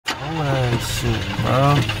that shit,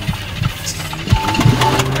 bro.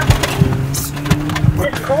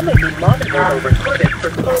 This call may be monitored or recorded for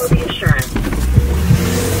quality assurance.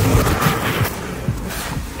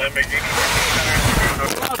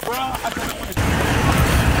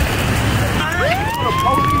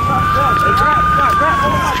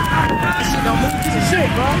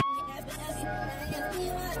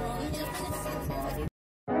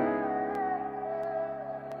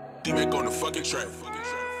 D-Mac on the fucking track.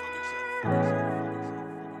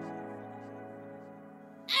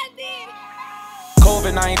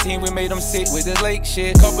 COVID-19, we made them sick with this lake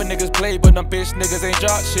shit. Couple niggas play, but them bitch niggas ain't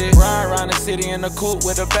drop shit. Ride around the city in the coupe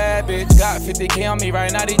with a bad bitch. Got 50K on me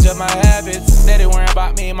right now, they judge my habits. Steady worrying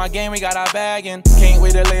about me and my game, we got our bagging. Can't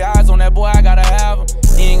wait to lay eyes on that boy, I gotta have him.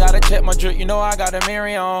 You ain't gotta check my drip, you know I got a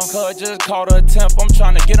Mary on. Cuz just called her a temp, I'm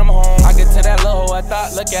tryna get him home. I get to that little hoe, I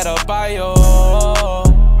thought, look at her bio.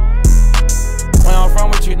 Where I'm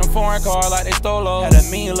from, we treat them foreign cars like they stole. Had a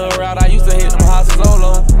mean little route, I used to hit them houses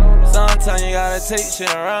Olo. Sometimes you gotta take shit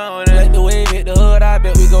around with it. Let the wave hit the hood, I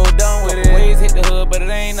bet we go down with it. Waves hit the hood, but it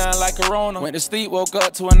ain't nothing like Corona. Went to sleep, woke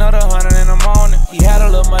up to another 100 in the morning. He had a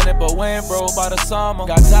little money, but went broke by the summer.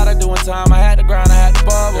 Got tired of doing time, I had to grind, I had to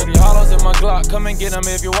bubble. Dirty hollows in my Glock, come and get them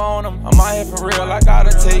if you want them. I'm out here for real, I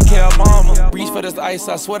gotta take care of mama. Reach for this ice,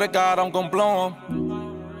 I swear to God, I'm gon' blow him.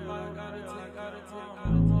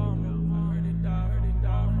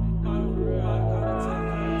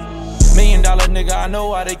 $1 million nigga, I know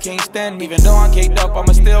why they can't stand me. Even though I'm caked up,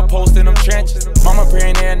 I'ma still post in them trenches. Mama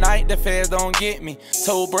praying every night, the feds don't get me.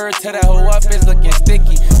 Told bird, tell that hoe up, it's looking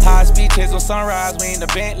sticky. High speed chase on sunrise, we in the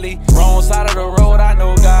Bentley. Wrong side of the road, I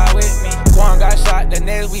know God with me. Quan got shot, the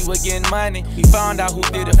next we were getting money. We found out who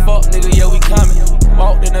did it, fuck nigga, yeah we coming.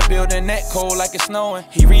 Walked in the building, that cold like it's snowing.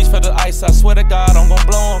 He reached for the ice, I swear to God, I'm gon'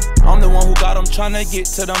 blow him. I'm the one who got him tryna get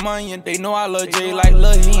to the onion. They know I love Jay like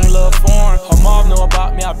Lil, he ain't love foreign. Her mom know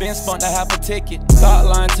about me, I been spun to half a ticket. Stop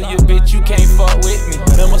lying to your bitch, you can't fuck with me.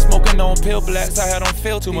 Remember smoking on pill blacks, I had on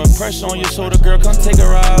feel too much pressure on your shoulder, girl, come take a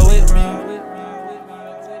ride with me.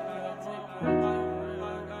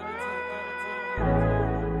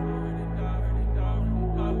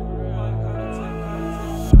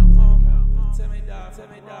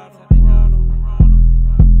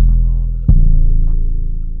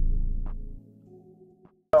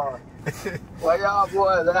 Where y'all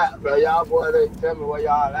boys at, bro? Y'all boys ain't tell me where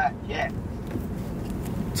y'all at yet.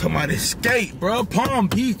 Talking about escape, bro. Palm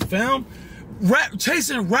Beach, fam.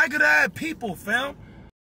 Chasing ragged-eyed people, fam.